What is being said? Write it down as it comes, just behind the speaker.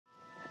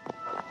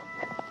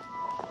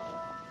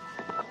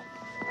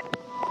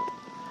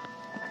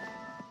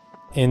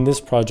In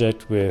this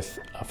project with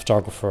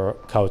photographer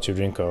Kawauchi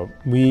Rinko,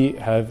 we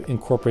have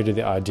incorporated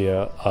the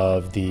idea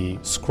of the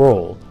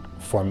scroll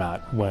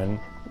format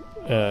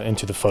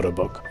into the photo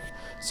book.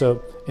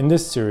 So in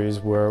this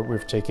series where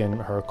we've taken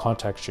her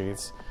contact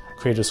sheets,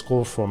 created a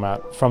scroll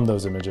format from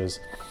those images,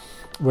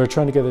 we're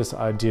trying to get this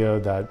idea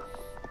that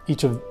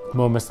each of the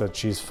moments that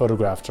she's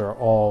photographed are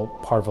all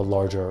part of a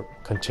larger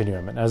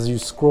continuum. And as you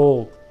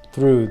scroll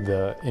through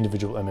the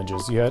individual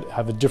images, you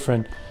have a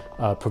different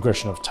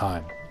progression of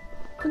time.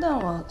 普段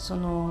はそ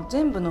の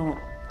全部の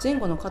前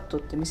後のカット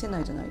って見せな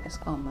いじゃないです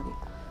か、あんまり。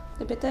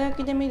でベタ焼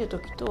きで見ると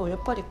きとや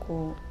っぱり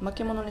こう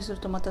巻物にする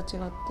とまた違っ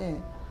て、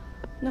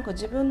なんか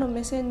自分の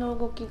目線の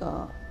動き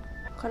が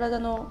体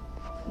の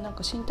なん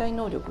か身体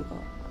能力が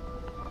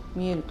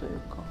見えるという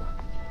か、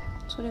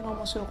それが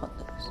面白かっ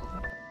たですね。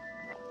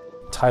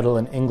Title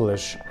in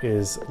English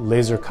is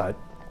laser cut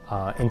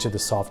into the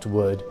soft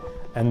wood,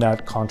 and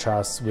that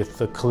contrasts with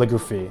the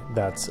calligraphy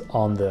that's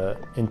on the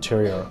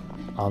interior,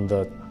 on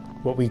the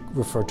what we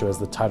refer to as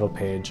the title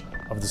page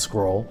of the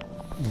scroll.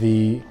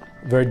 The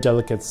very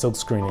delicate silk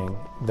screening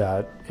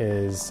that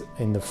is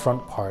in the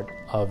front part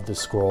of the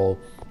scroll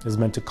is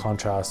meant to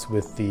contrast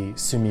with the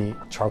sumi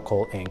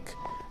charcoal ink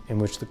in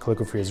which the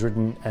calligraphy is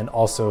written, and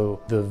also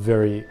the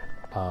very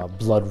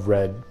blood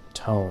red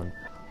tone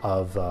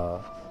of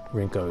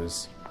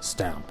Rinko's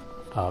stamp.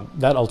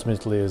 That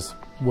ultimately is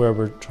where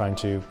we're trying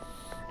to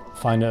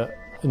find a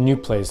new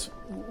place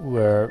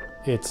where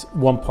it's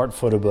one part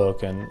photo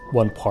book and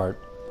one part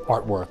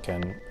artwork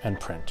and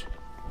print.